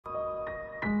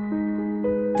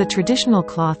The traditional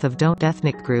cloth of Don't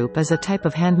ethnic group is a type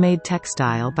of handmade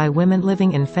textile by women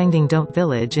living in Fengding Don't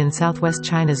village in southwest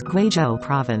China's Guizhou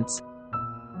province.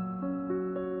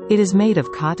 It is made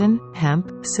of cotton,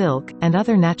 hemp, silk, and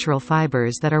other natural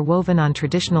fibers that are woven on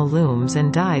traditional looms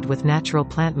and dyed with natural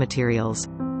plant materials.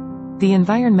 The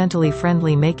environmentally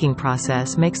friendly making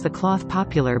process makes the cloth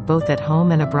popular both at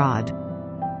home and abroad.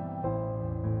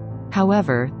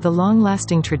 However, the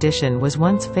long-lasting tradition was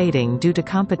once fading due to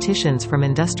competitions from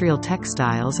industrial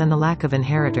textiles and the lack of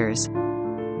inheritors.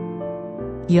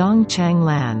 Yang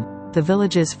Changlan, the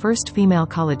village's first female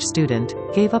college student,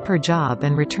 gave up her job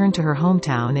and returned to her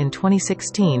hometown in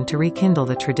 2016 to rekindle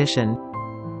the tradition.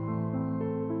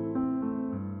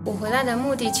 我回来的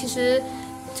目的其实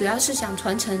主要是想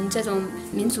传承这种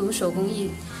民族手工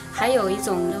艺，还有一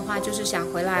种的话就是想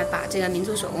回来把这个民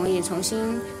族手工艺重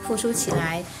新复苏起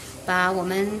来，把我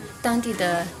们当地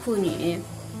的妇女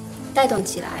带动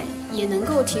起来，也能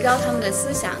够提高他们的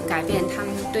思想，改变他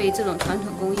们对这种传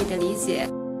统工艺的理解。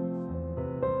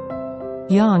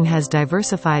 Yang has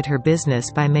diversified her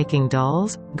business by making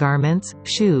dolls, garments,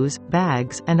 shoes,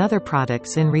 bags, and other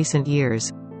products in recent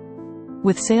years.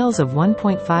 With sales of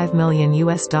 $1.5 million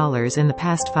in the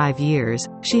past 5 years,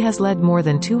 she has led more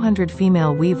than 200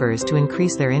 female weavers to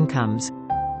increase their incomes.